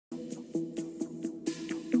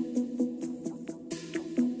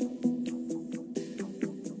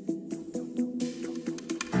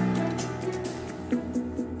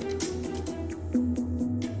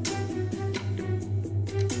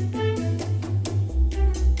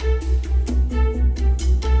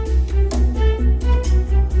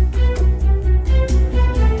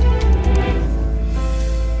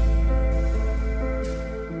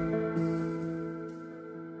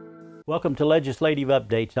welcome to Legislative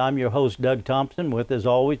Updates. I'm your host, Doug Thompson, with, as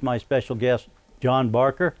always, my special guest, John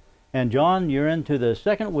Barker. And John, you're into the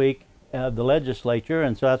second week of the legislature,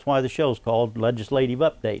 and so that's why the show's called Legislative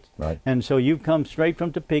Updates. Right. And so you've come straight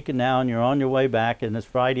from Topeka now, and you're on your way back, and it's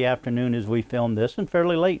Friday afternoon as we film this, and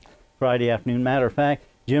fairly late Friday afternoon. Matter of fact,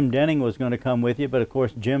 Jim Denning was going to come with you, but of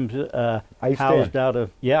course Jim's housed out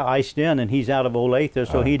of, iced in, and he's out of Olathe,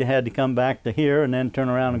 so he'd had to come back to here and then turn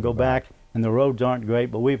around and go back. And the roads aren't great,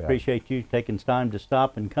 but we appreciate you taking time to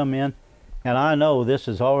stop and come in. And I know this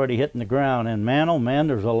is already hitting the ground, and man, oh man,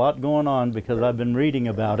 there's a lot going on because I've been reading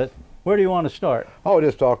about it. Where do you want to start? Oh,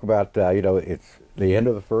 just talk about, it's the end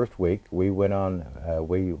of the first week. We went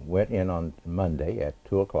in on Monday at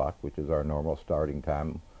 2 o'clock, which is our normal starting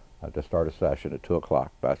time to start a session at 2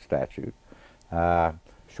 o'clock by statute.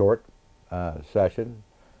 Short session,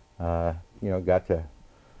 got to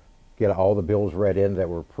get all the bills read in that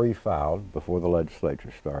were pre-filed before the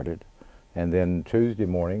legislature started. And then Tuesday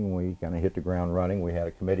morning, we kind of hit the ground running. We had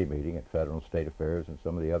a committee meeting at Federal and State Affairs, and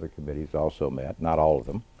some of the other committees also met, not all of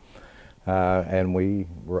them. And we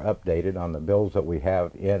were updated on the bills that we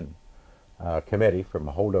have in committee from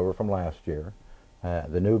a holdover from last year,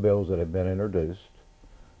 the new bills that have been introduced.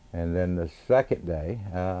 And then the second day,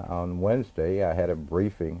 on Wednesday, I had a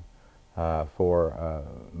briefing for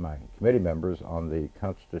my committee members on the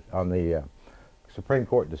Supreme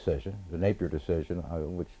Court decision, the Napier decision,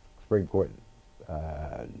 which Supreme Court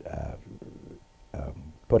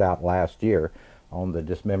put out last year on the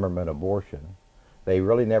dismemberment abortion. They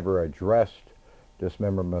really never addressed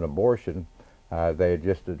dismemberment abortion. They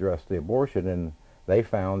just addressed the abortion, and they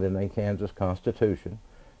found in the Kansas Constitution,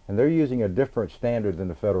 and they're using a different standard than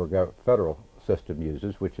the federal system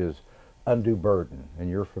uses, which is undue burden,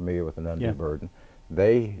 and you're familiar with an undue burden.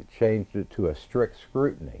 They changed it to a strict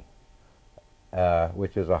scrutiny,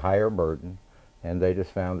 which is a higher burden, and they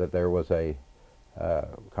just found that there was a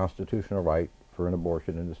constitutional right for an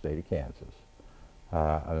abortion in the state of Kansas.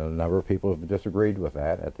 A number of people have disagreed with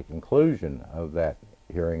that. At the conclusion of that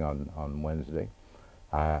hearing on Wednesday,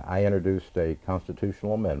 I introduced a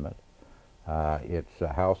constitutional amendment. It's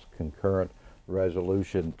a House Concurrent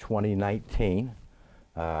Resolution 2019,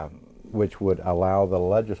 which would allow the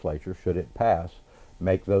legislature, should it pass,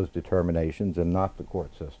 make those determinations and not the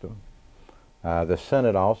court system. The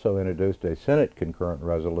Senate also introduced a Senate concurrent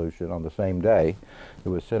resolution on the same day. It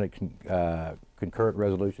was Senate Concurrent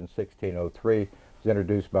Resolution 1603. It was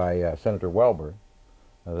introduced by Senator Welber,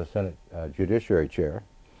 the Senate Judiciary Chair.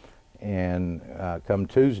 And come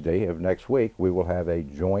Tuesday of next week, we will have a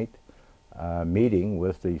joint meeting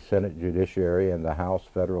with the Senate Judiciary and the House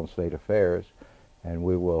Federal and State Affairs, and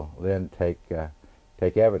we will then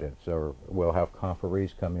take evidence, or we'll have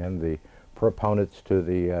conferees come in. The proponents to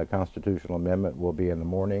the constitutional amendment will be in the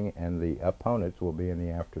morning, and the opponents will be in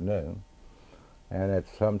the afternoon. And at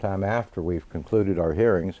sometime after we've concluded our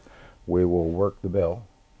hearings, we will work the bill.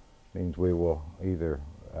 Means we will either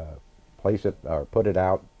place it or put it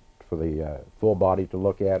out for the full body to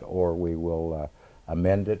look at, or we will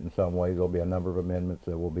amend it in some ways. There'll be a number of amendments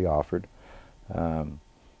that will be offered.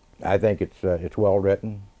 I think it's well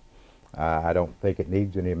written. I don't think it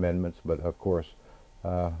needs any amendments, but of course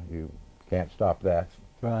you can't stop that.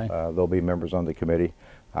 Right. There'll be members on the committee.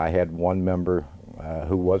 I had one member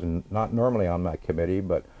who wasn't not normally on my committee,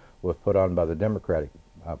 but was put on by the Democratic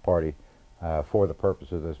Party for the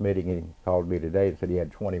purpose of this meeting. He called me today and said he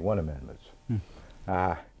had 21 amendments.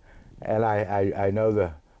 And I know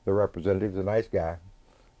the representative's a nice guy,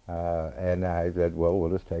 and I said, well,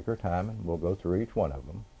 we'll just take our time and we'll go through each one of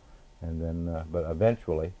them, and then but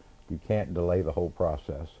eventually you can't delay the whole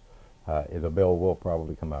process. The bill will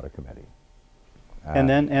probably come out of committee. And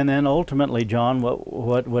then ultimately, John,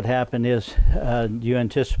 what would happen is, do you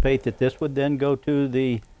anticipate that this would then go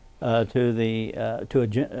to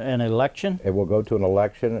an election? It will go to an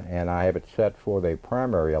election, and I have it set for the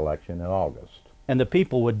primary election in August. And the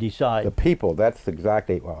people would decide. The people, that's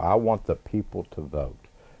exactly, well, I want the people to vote,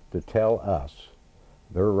 to tell us,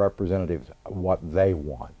 their representatives, what they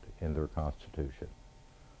want in their Constitution.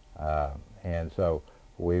 And so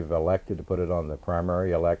we've elected to put it on the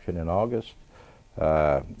primary election in August.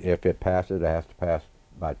 If it passes, it has to pass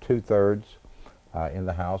by 2/3 in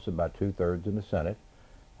the House and by 2/3 in the Senate.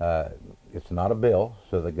 It's not a bill,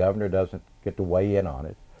 so the governor doesn't get to weigh in on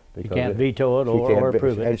it. You can't veto it or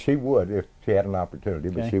approve it. And she would if she had an opportunity,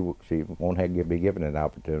 but she won't be given an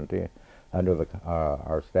opportunity. Under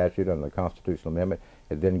our statute, under the constitutional amendment,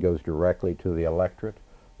 it then goes directly to the electorate,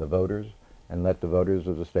 the voters, and let the voters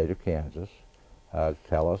of the state of Kansas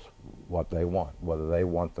tell us what they want, whether they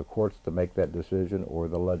want the courts to make that decision or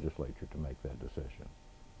the legislature to make that decision.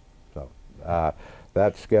 So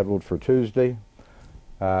That's scheduled for Tuesday.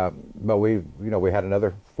 But we had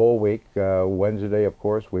another full week. Wednesday, of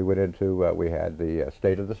course, we went into, we had the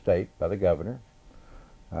State of the State by the governor.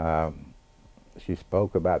 She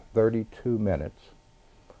spoke about 32 minutes.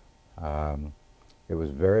 It was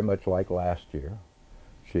very much like last year.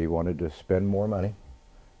 She wanted to spend more money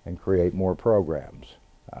and create more programs.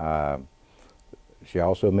 She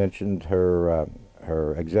also mentioned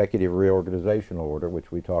her executive reorganization order,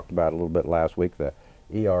 which we talked about a little bit last week, the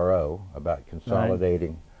ERO, about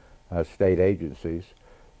consolidating state agencies.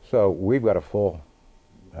 So we've got a full,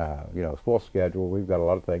 full schedule. We've got a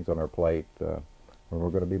lot of things on our plate, and we're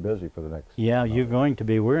going to be busy for the next. Yeah, you're going to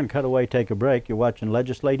be. We're going to cut away, take a break. You're watching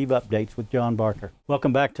Legislative Updates with John Barker.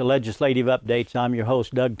 Welcome back to Legislative Updates. I'm your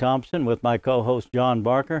host, Doug Thompson, with my co-host, John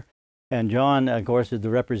Barker. And John, of course, is the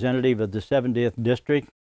representative of the 70th District,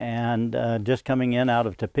 and just coming in out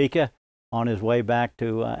of Topeka, on his way back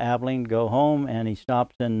to Abilene, go home, and he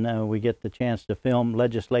stops and we get the chance to film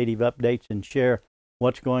legislative updates and share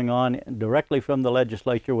what's going on directly from the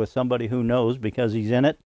legislature with somebody who knows, because he's in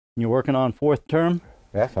it. You're working on fourth term?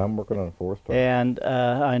 Yes, I'm working on fourth term. And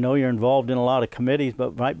I know you're involved in a lot of committees,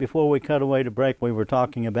 but right before we cut away to break, we were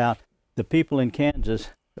talking about the people in Kansas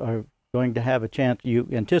are going to have a chance, you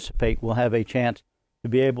anticipate will have a chance to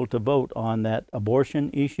be able to vote on that abortion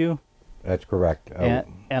issue. That's correct.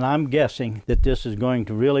 And I'm guessing that this is going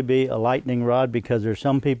to really be a lightning rod, because there's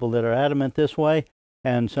some people that are adamant this way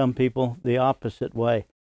and some people the opposite way.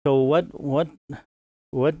 So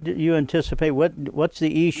what do you anticipate? What's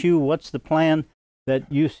the issue? What's the plan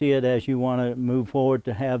that you see it as you want to move forward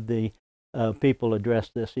to have the people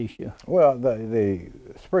address this issue? Well, the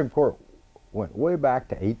Supreme Court went way back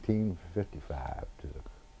to 1855 to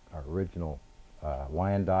our original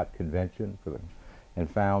Wyandotte Convention and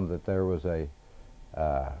found that there was a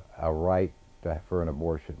right for an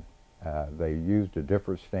abortion. They used a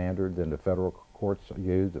different standard than the federal courts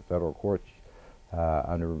used. The federal courts,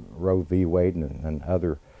 under Roe v. Wade and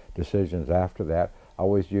other decisions after that,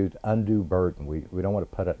 always used undue burden. We don't want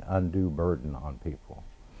to put an undue burden on people.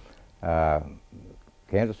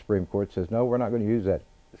 Kansas Supreme Court says, no, we're not going to use that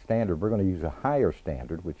standard. We're going to use a higher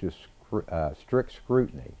standard, which is strict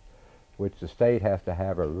scrutiny, which the state has to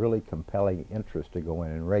have a really compelling interest to go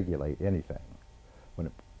in and regulate anything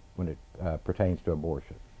when it pertains to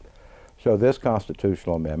abortion. So this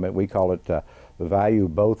constitutional amendment, we call it the Value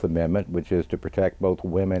Both Amendment, which is to protect both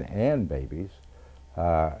women and babies.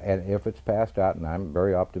 And if it's passed out, and I'm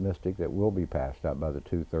very optimistic that it will be passed out by the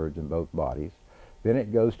 2/3 in both bodies, then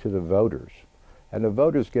it goes to the voters. And the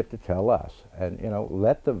voters get to tell us. And,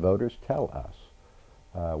 let the voters tell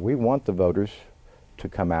us. We want the voters to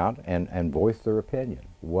come out and voice their opinion,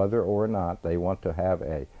 whether or not they want to have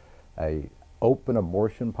a open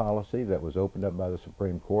abortion policy that was opened up by the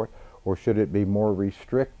Supreme Court, or should it be more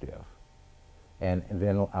restrictive, and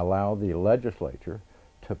then allow the legislature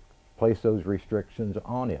to place those restrictions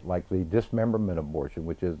on it, like the dismemberment abortion,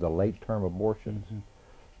 which is the late-term abortions.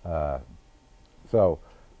 Mm-hmm.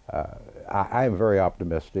 I am very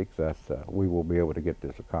optimistic that we will be able to get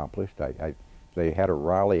this accomplished. They had a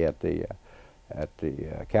rally at the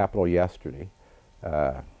Capitol yesterday,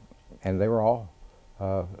 and they were all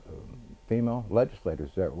female legislators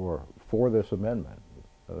that were for this amendment.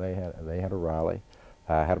 They had a rally,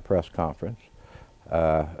 had a press conference,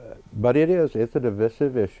 but it's a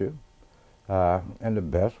divisive issue, and the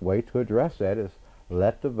best way to address that is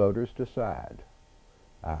let the voters decide.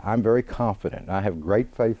 I'm very confident. I have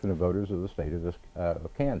great faith in the voters of the state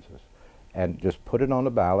of Kansas, and just put it on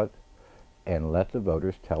the ballot and let the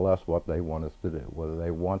voters tell us what they want us to do, whether they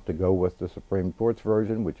want to go with the Supreme Court's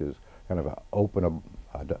version, which is kind of open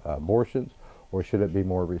abortions, or should it be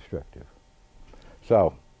more restrictive.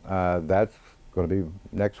 So that's going to be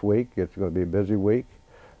next week. It's going to be a busy week.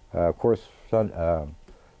 Of course,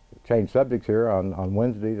 change subjects here. On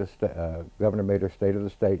Wednesday, the governor made her State of the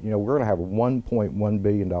State. We're going to have a $1.1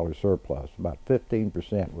 billion surplus, about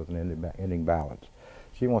 15% with an ending balance.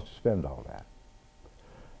 She wants to spend all that.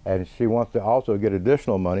 And she wants to also get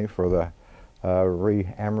additional money for the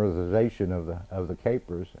re-amortization of the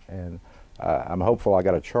capers. And I'm hopeful. I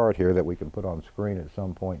got a chart here that we can put on screen at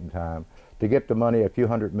some point in time. To get the money, a few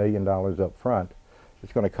 $100 million up front,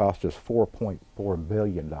 it's going to cost us $4.4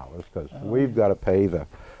 billion, because we've got to pay the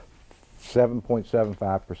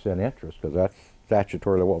 7.75% interest, because that's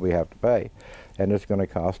statutorily what we have to pay. And it's going to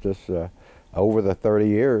cost us over the 30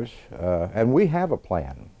 years. And we have a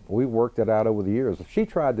plan. We worked it out over the years. She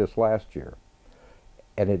tried this last year,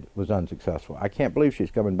 and it was unsuccessful. I can't believe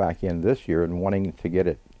she's coming back in this year and wanting to get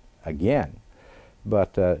it again.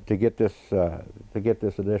 But to get this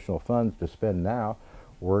additional funds to spend now,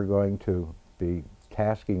 we're going to be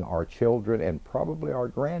tasking our children and probably our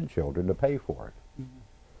grandchildren to pay for it.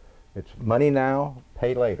 It's money now,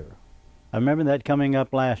 pay later. I remember that coming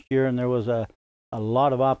up last year, and there was a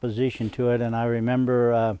lot of opposition to it. And I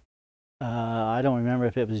remember, I don't remember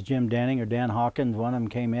if it was Jim Denning or Dan Hawkins. One of them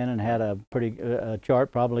came in and had a pretty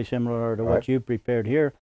chart, probably similar to what you prepared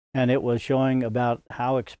here, and it was showing about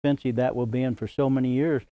how expensive that will be, and for so many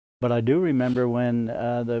years. But I do remember when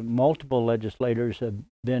the multiple legislators have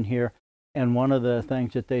been here, and one of the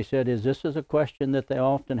things that they said is this is a question that they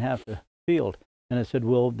often have to field. And I said,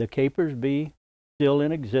 will the Capers be still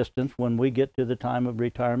in existence when we get to the time of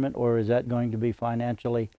retirement, or is that going to be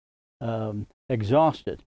financially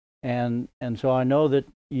exhausted? And so I know that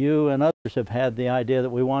you and others have had the idea that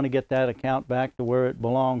we want to get that account back to where it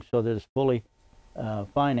belongs so that it's fully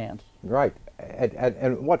financed. Right.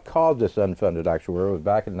 And what caused this unfunded actuarial was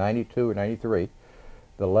back in 92 or 93,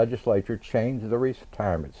 the legislature changed the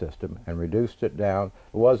retirement system and reduced it down.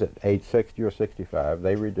 It was at age 60 or 65.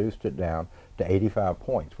 They reduced it down to 85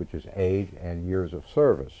 points, which is age and years of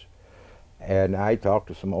service. And I talked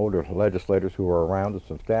to some older legislators who were around and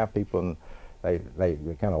some staff people, and they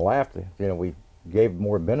kind of laughed. You know, we gave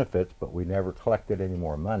more benefits, but we never collected any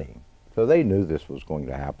more money. So they knew this was going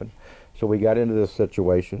to happen. So we got into this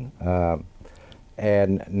situation,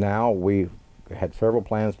 and now we had several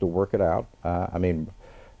plans to work it out.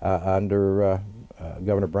 Under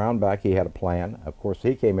Governor Brownback, he had a plan. Of course,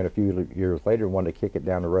 he came in a few years later and wanted to kick it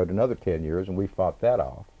down the road another 10 years, and we fought that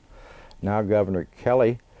off. Now Governor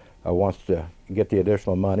Kelly wants to get the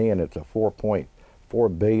additional money, and it's a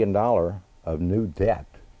 $4.4 billion of new debt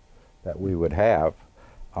that we would have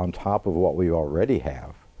on top of what we already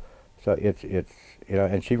have. So it's you know,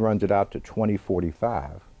 and she runs it out to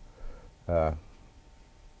 2045, and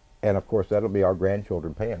of course that'll be our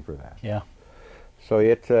grandchildren paying for that. Yeah. So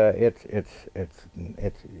it's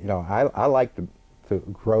you know, I like to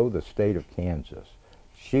grow the state of Kansas.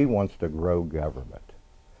 She wants to grow government,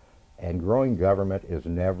 and growing government is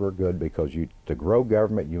never good, because to grow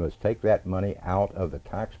government you must take that money out of the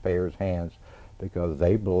taxpayers' hands, because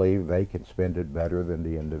they believe they can spend it better than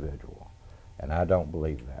the individual. And I don't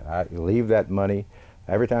believe that. I leave that money,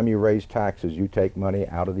 every time you raise taxes, you take money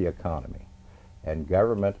out of the economy. And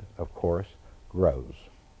government, of course, grows.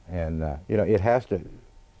 And you know, it has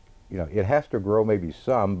to grow maybe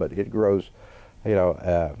some, but it grows, you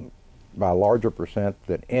know, by a larger percent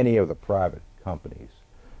than any of the private companies.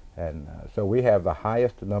 And so we have the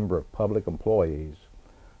highest number of public employees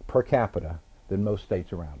per capita than most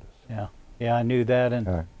states around us. Yeah. Yeah, I knew that,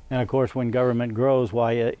 and of course, when government grows,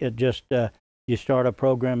 why it just you start a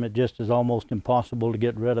program, it just is almost impossible to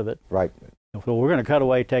get rid of it. Right. So we're going to cut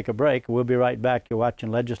away, take a break. We'll be right back. You're watching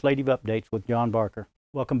Legislative Updates with John Barker.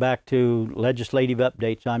 Welcome back to Legislative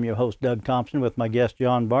Updates. I'm your host, Doug Thompson, with my guest,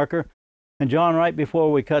 John Barker. And John, right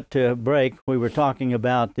before we cut to break, we were talking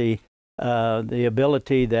about the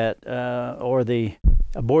ability that or the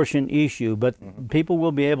abortion issue, but people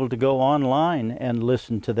will be able to go online and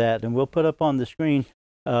listen to that, and we'll put up on the screen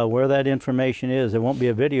where that information is. There won't be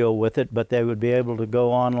a video with it, but they would be able to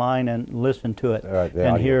go online and listen to it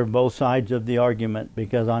and hear both sides of the argument,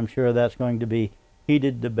 because I'm sure that's going to be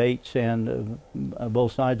heated debates, and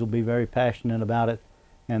both sides will be very passionate about it,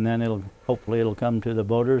 and then hopefully it'll come to the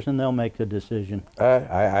voters and they'll make the decision.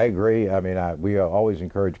 I agree. I mean, we always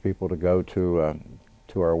encourage people to go to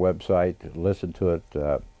our website, listen to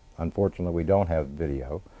it. Unfortunately, we don't have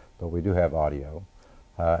video, but we do have audio,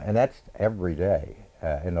 and that's every day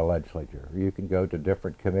in the legislature. You can go to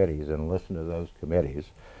different committees and listen to those committees,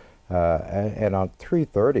 and on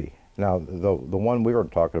 3:30. Now, the one we were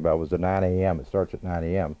talking about was the 9 a.m. It starts at 9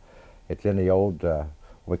 a.m. It's in the old,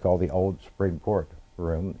 we call the old Supreme Court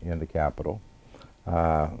room in the Capitol.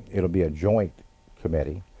 It'll be a joint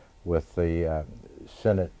committee with the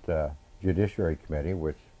Senate Judiciary Committee,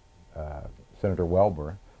 which Senator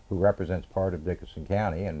Welborn, who represents part of Dickinson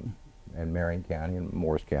County and Marion County and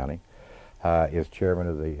Morris County, is chairman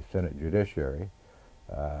of the Senate Judiciary,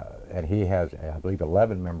 and he has, I believe,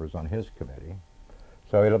 11 members on his committee.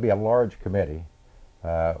 So it'll be a large committee.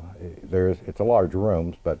 It's a large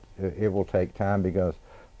rooms, but it will take time, because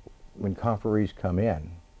when conferees come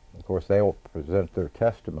in, of course, they will present their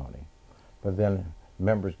testimony, but then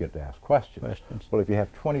members get to ask questions. Well, if you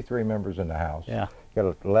have 23 members in the House, you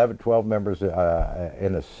got 11, 12 members in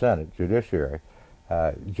the Senate Judiciary,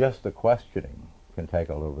 just the questioning can take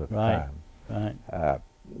a little bit of time. Right.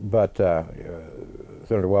 But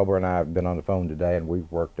Senator Welborn and I have been on the phone today, and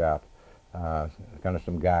we've worked out kind of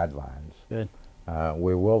some guidelines. Good.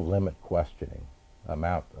 We will limit questioning,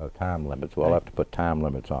 amount of time limits. We'll have to put time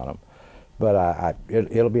limits on them. But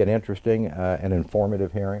it'll be an interesting and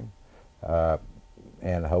informative hearing.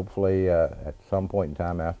 And hopefully at some point in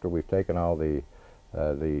time after we've taken all the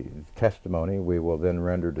testimony, we will then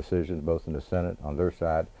render decisions both in the Senate on their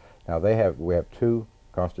side. Now we have two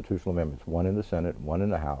constitutional amendments, one in the Senate, one in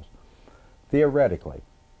the House. Theoretically,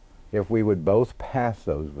 if we would both pass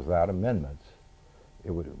those without amendments,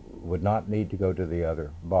 it would not need to go to the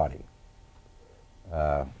other body.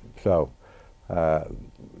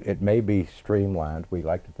 It may be streamlined. We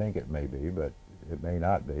like to think it may be, but it may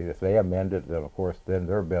not be. If they amend it, then of course then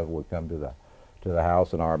their bill would come to the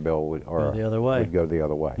House, and our bill would go the other way. Would go the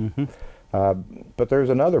other way. Mm-hmm. But there's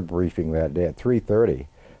another briefing that day at 3:30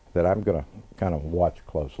 that I'm going to kind of watch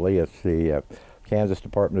closely. It's the Kansas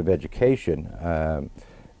Department of Education.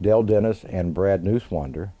 Dale Dennis and Brad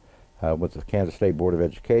Neuswander with the Kansas State Board of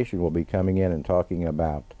Education will be coming in and talking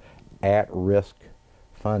about at-risk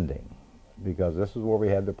funding, because this is where we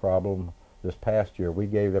had the problem this past year. We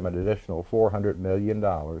gave them an additional $400 million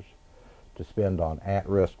to spend on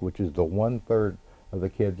at-risk, which is the 1/3 of the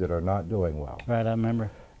kids that are not doing well. Right, I remember.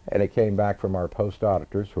 And it came back from our post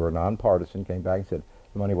auditors, who are nonpartisan, came back and said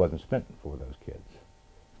the money wasn't spent for those kids.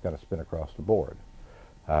 It's got to spend across the board.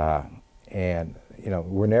 And you know,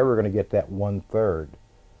 we're never going to get that 1/3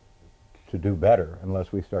 to do better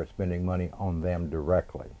unless we start spending money on them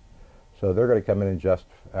directly. So they're going to come in and just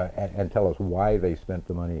and tell us why they spent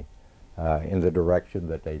the money in the direction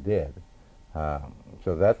that they did.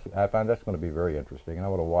 So I find that's going to be very interesting, and I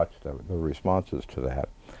want to watch the responses to that,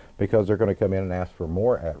 because they're going to come in and ask for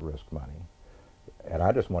more at-risk money, and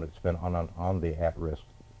I just want it spent on the at-risk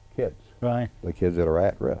kids, right? The kids that are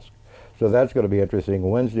at risk. So that's going to be interesting.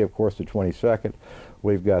 Wednesday, of course, the 22nd,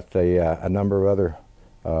 we've got a number of other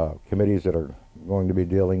committees that are going to be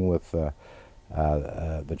dealing with the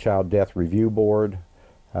Child Death Review Board.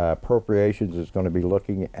 Appropriations is going to be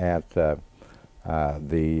looking at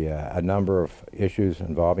a number of issues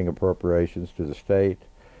involving appropriations to the state.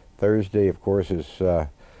 Thursday, of course, is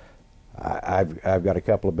I've got a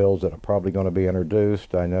couple of bills that are probably going to be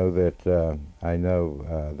introduced. I know that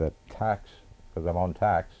tax, because I'm on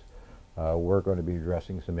tax, we're going to be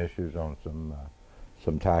addressing some issues on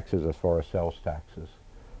some taxes as far as sales taxes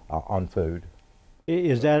on food.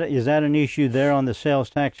 Is that an issue there on the sales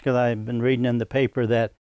tax? Because I've been reading in the paper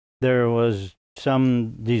that there was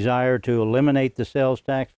some desire to eliminate the sales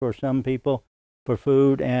tax for some people for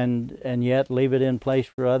food, and yet leave it in place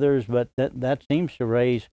for others. But that seems to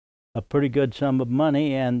raise a pretty good sum of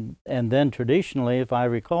money, and then traditionally, if I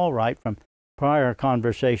recall right from prior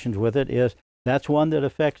conversations with it, is that's one that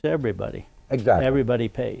affects everybody. Exactly. Everybody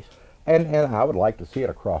pays. And I would like to see it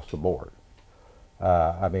across the board.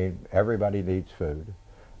 I mean, everybody needs food.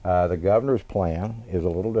 The governor's plan is a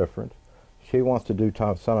little different. She wants to do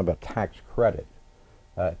some of a tax credit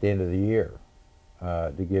at the end of the year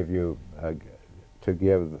to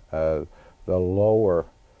give the lower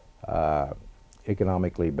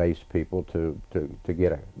economically based people to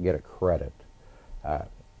get a credit.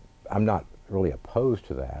 I'm not really opposed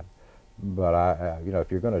to that, but you know,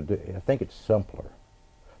 if you're going to do, I think it's simpler,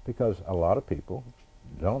 because a lot of people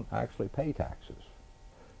don't actually pay taxes.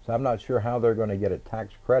 So I'm not sure how they're going to get a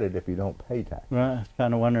tax credit if you don't pay taxes. Right, I was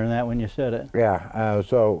kind of wondering that when you said it. Yeah,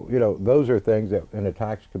 so, you know, those are things that in a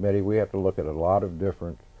tax committee we have to look at a lot of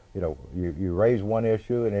different, you know, you raise one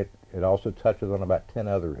issue and it also touches on about 10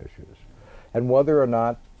 other issues. And whether or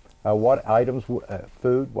not, what items,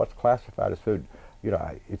 food, what's classified as food. You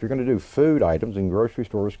know, if you're going to do food items, and grocery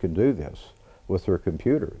stores can do this with their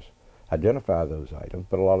computers, identify those items,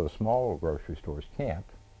 but a lot of the smaller grocery stores can't.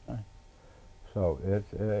 So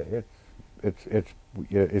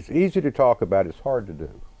it's easy to talk about. It's hard to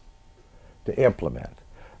do, to implement.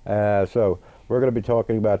 So we're going to be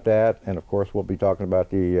talking about that, and of course we'll be talking about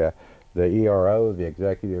the ERO, the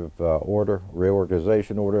executive order,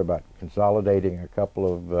 reorganization order, about consolidating a couple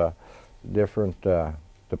of different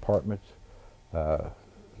departments.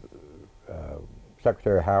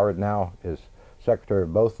 Secretary Howard now is secretary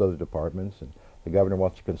of both those departments, and the governor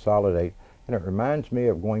wants to consolidate. And it reminds me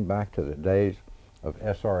of going back to the days of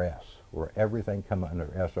SRS, where everything come under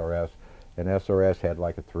SRS, and SRS had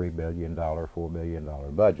like a $3 billion, $4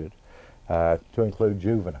 billion budget to include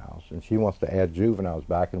juveniles. And she wants to add juveniles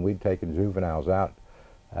back, and we'd taken juveniles out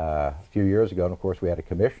a few years ago, and of course we had a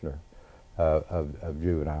commissioner of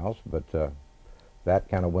juveniles, but that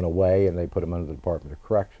kind of went away, and they put them under the Department of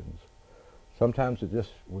Corrections. Sometimes it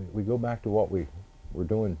just, we go back to what we were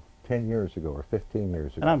doing 10 years ago or 15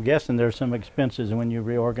 years ago. And I'm guessing there's some expenses when you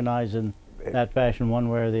reorganize in that fashion, one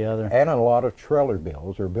way or the other. And a lot of trailer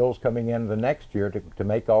bills or bills coming in the next year to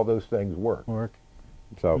make all those things work.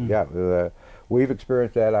 So yeah, we've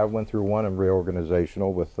experienced that. I went through one in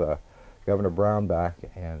reorganizational with Governor Brown back,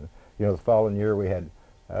 and You know, the following year we had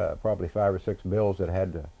probably 5 or 6 bills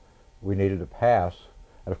that we needed to pass.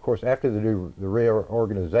 And of course, after they do the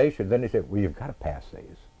reorganization, then they said, well, you've got to pass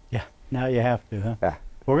these. Yeah, now you have to, huh? Yeah.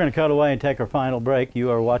 We're going to cut away and take our final break. You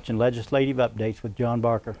are watching Legislative Updates with John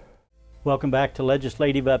Barker. Welcome back to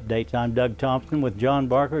Legislative Updates. I'm Doug Thompson with John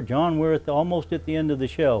Barker. John, we're almost at the end of the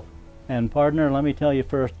show. And partner, let me tell you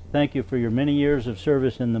first, thank you for your many years of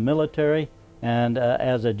service in the military and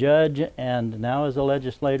as a judge and now as a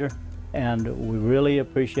legislator. And we really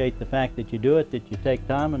appreciate the fact that you do it, that you take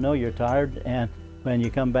time. I know you're tired, and when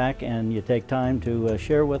you come back and you take time to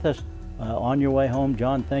share with us on your way home.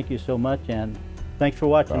 John, thank you so much, and thanks for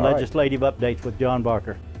watching Legislative Updates with John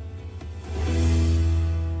Barker.